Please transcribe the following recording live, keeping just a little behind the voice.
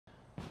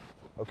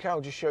Okay,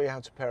 I'll just show you how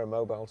to pair a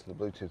mobile to the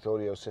Bluetooth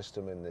audio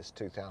system in this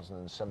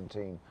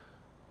 2017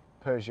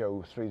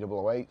 Peugeot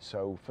 3008.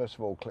 So first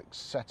of all, click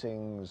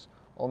Settings,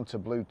 onto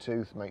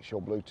Bluetooth, make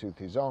sure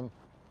Bluetooth is on.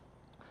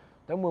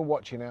 Then we're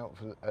watching out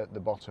for at the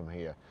bottom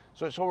here.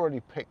 So it's already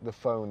picked the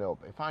phone up.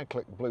 If I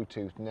click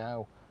Bluetooth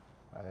now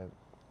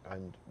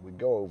and we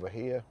go over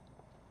here,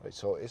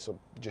 it's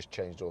just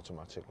changed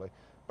automatically.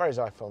 Barry's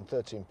iPhone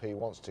 13P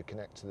wants to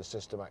connect to the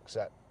system,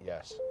 accept,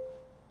 yes.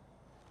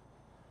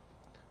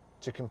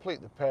 To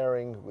complete the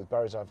pairing with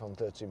Barry's iPhone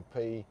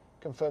 13P,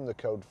 confirm the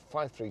code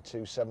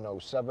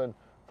 532707,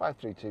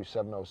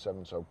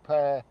 532707, so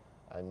pair,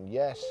 and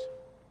yes.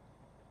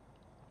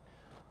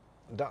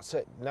 That's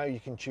it. Now you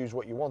can choose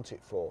what you want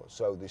it for.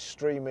 So the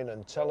streaming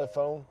and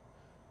telephone,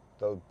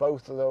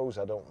 both of those,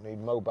 I don't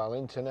need mobile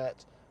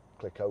internet.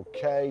 Click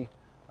OK,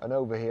 and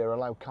over here,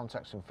 allow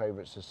contacts and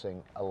favourites to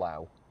sync,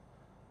 allow.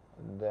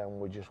 And then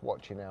we're just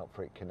watching out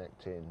for it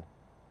connecting.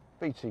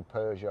 BT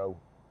Peugeot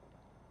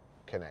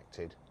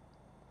connected.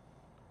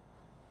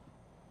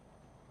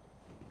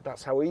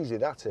 That's how easy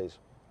that is.